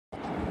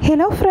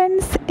Hello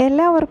friends,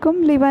 എല്ലാവർക്കും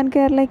live and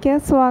കെയറിലേക്ക്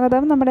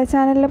സ്വാഗതം. നമ്മുടെ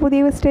ചാനലിലെ പുതിയ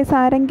വിസിറ്റേഴ്സ്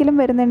ആരെങ്കിലും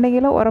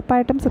വരുന്നുണ്ടെങ്കിൽ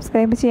ഉറപ്പായിട്ടും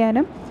സബ്സ്ക്രൈബ്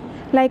ചെയ്യാനും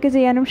ലൈക്ക്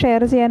ചെയ്യാനും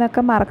ഷെയർ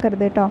ചെയ്യാനൊക്കെ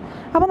മറക്കരുത് കേട്ടോ.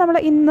 അപ്പോൾ നമ്മൾ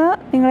ഇന്ന്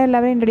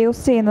നിങ്ങളെല്ലാവരും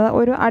ഇൻട്രൊഡ്യൂസ് ചെയ്യുന്നത്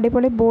ഒരു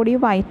അടിപൊളി ബോഡി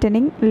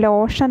വൈറ്റനിങ്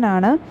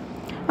ലോഷനാണ്.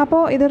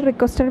 അപ്പോൾ ഇതൊരു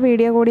റിക്വസ്റ്റഡ്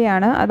വീഡിയോ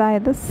കൂടിയാണ്.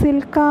 അതായത്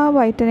സിൽക്ക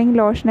വൈറ്റനിങ്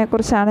ലോഷനെ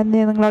കുറിച്ചാണ്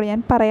ഇന്ന് നിങ്ങളോട്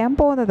ഞാൻ പറയാൻ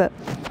പോകുന്നത്.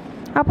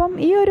 അപ്പം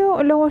ഈ ഒരു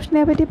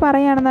ലോഷനെ പറ്റി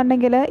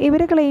പറയുകയാണെന്നുണ്ടെങ്കിൽ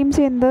ഇവർ ക്ലെയിം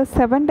ചെയ്യുന്നത്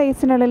 7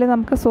 ഡേയ്സിനുള്ളിൽ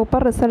നമുക്ക്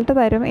സൂപ്പർ റിസൾട്ട്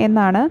തരും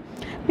എന്നാണ്.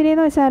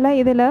 പിന്നെയെന്ന് വെച്ചാൽ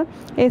ഇതിൽ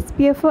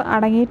SPF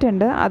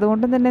അടങ്ങിയിട്ടുണ്ട്.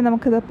 അതുകൊണ്ട് തന്നെ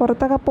നമുക്കിത്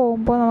പുറത്തൊക്കെ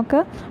പോകുമ്പോൾ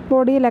നമുക്ക്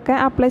ബോഡിയിലൊക്കെ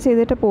അപ്ലൈ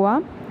ചെയ്തിട്ട്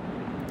പോവാം.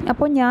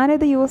 അപ്പോൾ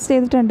ഞാനിത് യൂസ്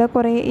ചെയ്തിട്ടുണ്ട്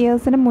കുറേ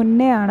ഇയേഴ്സിന്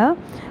മുന്നേ ആണ്.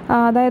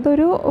 അതായത്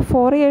ഒരു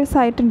 4 years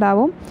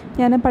ആയിട്ടുണ്ടാവും.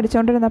 ഞാൻ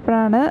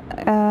പഠിച്ചുകൊണ്ടിരുന്നപ്പോഴാണ്.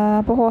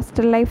 അപ്പോൾ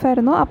ഹോസ്റ്റൽ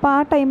ലൈഫായിരുന്നു. അപ്പോൾ ആ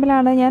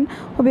ടൈമിലാണ് ഞാൻ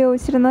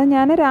ഉപയോഗിച്ചിരുന്നത്.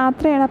 ഞാൻ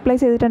രാത്രിയാണ് അപ്ലൈ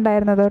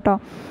ചെയ്തിട്ടുണ്ടായിരുന്നത് കേട്ടോ.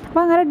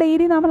 അപ്പോൾ അങ്ങനെ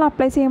ഡെയിലി നമ്മൾ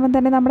അപ്ലൈ ചെയ്യുമ്പോൾ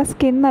തന്നെ നമ്മുടെ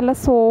സ്കിൻ നല്ല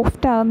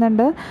സോഫ്റ്റ്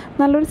ആകുന്നുണ്ട്,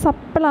 നല്ലൊരു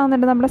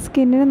സപ്പിളാകുന്നുണ്ട്, നമ്മുടെ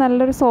സ്കിന്നിന്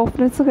നല്ലൊരു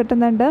സോഫ്റ്റ്നെസ്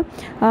കിട്ടുന്നുണ്ട്.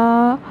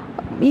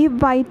 ഈ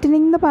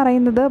വൈറ്റനിങ് എന്ന്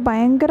പറയുന്നത്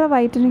ഭയങ്കര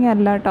വൈറ്റനിങ്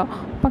അല്ല കേട്ടോ,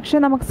 പക്ഷേ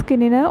നമുക്ക്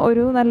സ്കിന്നിന്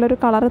ഒരു നല്ലൊരു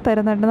കളറ്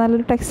തരുന്നുണ്ട്,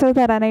 നല്ലൊരു ടെക്സ്ചർ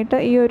തരാനായിട്ട്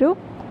ഈ ഒരു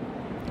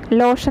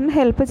ലോഷൻ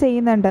ഹെൽപ്പ്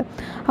ചെയ്യുന്നുണ്ട്.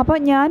 അപ്പോൾ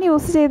ഞാൻ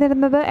യൂസ്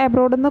ചെയ്തിരുന്നത്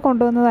എബ്രോഡിൽ നിന്ന്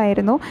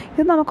കൊണ്ടുവന്നതായിരുന്നു.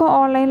 ഇത് നമുക്ക്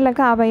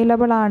ഓൺലൈനിലൊക്കെ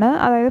അവൈലബിൾ ആണ്.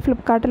 അതായത്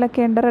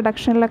ഫ്ലിപ്കാർട്ടിലൊക്കെ ഉണ്ട്,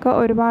 റിഡക്ഷനിലൊക്കെ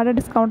ഒരുപാട്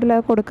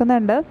ഡിസ്കൗണ്ടിലൊക്കെ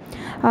കൊടുക്കുന്നുണ്ട്.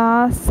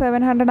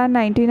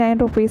 799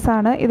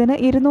 റുപ്പീസാണ്. ഇതിന്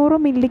 200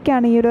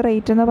 മില്ലിക്കാണ് ഈ ഒരു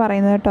റേറ്റ് എന്ന്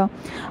പറയുന്നത് കേട്ടോ.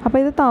 അപ്പോൾ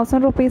ഇത്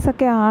 1000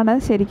 റുപ്പീസൊക്കെ ആണ്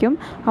ശരിക്കും.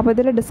 അപ്പോൾ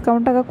ഇതിൽ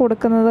ഡിസ്കൗണ്ടൊക്കെ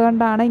കൊടുക്കുന്നത്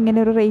കൊണ്ടാണ്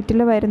ഇങ്ങനെ ഒരു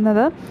റേറ്റിൽ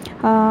വരുന്നത്.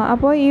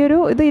 അപ്പോൾ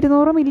ഇത്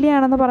 200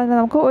 മില്ലിയാണെന്ന് പറഞ്ഞാൽ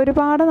നമുക്ക്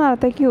ഒരുപാട്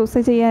നാളത്തേക്ക്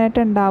യൂസ്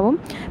ചെയ്യാനായിട്ട് ഉണ്ടാവും.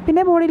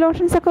 പിന്നെ ബോഡി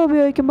ലോഷൻസൊക്കെ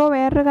ഉപയോഗിക്കുമ്പോൾ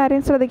വേറൊരു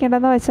കാര്യം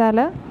ശ്രദ്ധിക്കേണ്ടതെന്ന് വെച്ചാൽ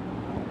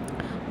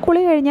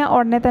കുളി കഴിഞ്ഞാൽ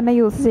ഉടനെ തന്നെ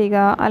യൂസ് ചെയ്യുക,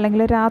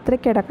 അല്ലെങ്കിൽ രാത്രി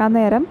കിടക്കാൻ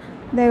നേരം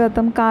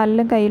ദേഹത്തും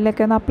കാലിലും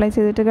കയ്യിലൊക്കെ ഒന്ന് അപ്ലൈ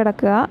ചെയ്തിട്ട്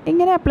കിടക്കുക.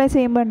 ഇങ്ങനെ അപ്ലൈ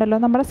ചെയ്യുമ്പോൾ ഉണ്ടല്ലോ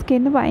നമ്മുടെ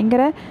സ്കിന്ന്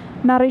ഭയങ്കര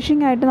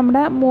നറിഷിംഗ് ആയിട്ട്,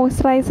 നമ്മുടെ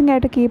മോയ്സ്ചറൈസിംഗ്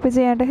ആയിട്ട് കീപ്പ്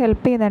ചെയ്യാനായിട്ട്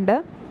ഹെൽപ്പ് ചെയ്യുന്നുണ്ട്.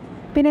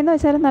 പിന്നെയെന്ന്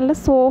വെച്ചാൽ നല്ല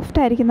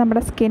സോഫ്റ്റ് ആയിരിക്കും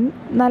നമ്മുടെ സ്കിൻ.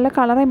 നല്ല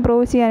കളർ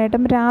ഇമ്പ്രൂവ്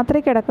ചെയ്യാനായിട്ടും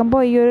രാത്രി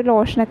കിടക്കുമ്പോൾ ഈ ഒരു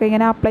ലോഷനൊക്കെ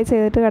ഇങ്ങനെ അപ്ലൈ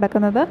ചെയ്തിട്ട്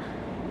കിടക്കുന്നത്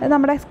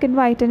നമ്മുടെ സ്കിൻ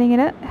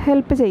വൈറ്റനിങ്ങിന്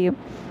ഹെൽപ്പ് ചെയ്യും.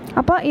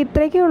 അപ്പോൾ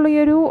ഇത്രയൊക്കെ ഉള്ളൂ ഈ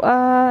ഒരു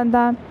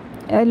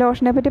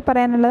ലോഷനെ പറ്റി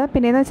പറയാനുള്ളത്.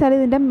 പിന്നെയെന്ന് വെച്ചാൽ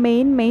ഇതിൻ്റെ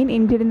മെയിൻ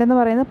ഇൻഗ്രീഡിയൻ്റ് എന്ന്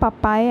പറയുന്നത്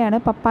പപ്പായയാണ്.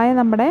 പപ്പായ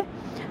നമ്മുടെ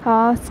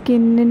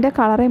സ്കിന്നിൻ്റെ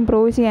കളർ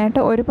ഇമ്പ്രൂവ്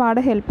ചെയ്യാനായിട്ട് ഒരുപാട്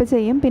ഹെൽപ്പ്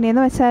ചെയ്യും.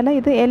 പിന്നെയെന്ന് വെച്ചാൽ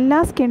ഇത് എല്ലാ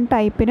സ്കിൻ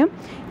ടൈപ്പിനും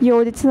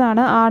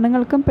യോജിച്ചതാണ്.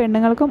 ആണുങ്ങൾക്കും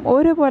പെണ്ണുങ്ങൾക്കും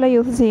ഒരുപോലെ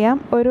യൂസ് ചെയ്യാം.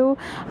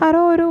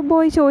 ഒരു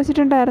ബോയ്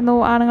ചോദിച്ചിട്ടുണ്ടായിരുന്നു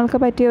ആണുങ്ങൾക്ക്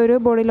പറ്റിയ ഒരു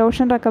ബോഡി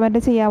ലോഷൻ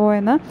റെക്കമെൻഡ് ചെയ്യാമോ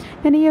എന്ന്.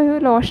 ഞാൻ ഈ ഒരു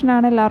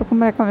ലോഷനാണ്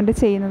എല്ലാവർക്കും റെക്കമെൻഡ്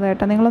ചെയ്യുന്നത്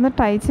കേട്ടോ. നിങ്ങളൊന്ന്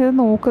ട്രൈ ചെയ്ത്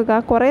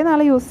നോക്കുക. കുറേ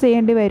നാൾ യൂസ്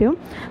ചെയ്യേണ്ടി വരും.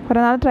 കുറേ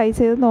നാൾ ട്രൈ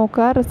ചെയ്ത്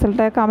നോക്കുക,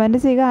 റിസൾട്ട്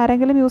കമൻറ്റ് ചെയ്യുക.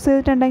 ആരെങ്കിലും യൂസ്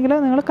ചെയ്തിട്ടുണ്ടെങ്കിൽ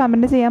നിങ്ങൾ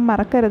കമൻറ്റ് ചെയ്യാൻ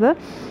മറക്കരുത്.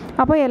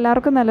 അപ്പോൾ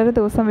എല്ലാവർക്കും നല്ലൊരു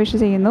ദിവസം വിഷ്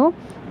ചെയ്യുന്നു.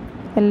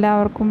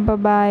 എല്ലാവർക്കും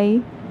ബൈ.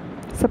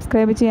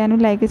 സബ്സ്ക്രൈബ് ചെയ്യാനും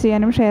ലൈക്ക്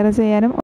ചെയ്യാനും ഷെയർ ചെയ്യാനും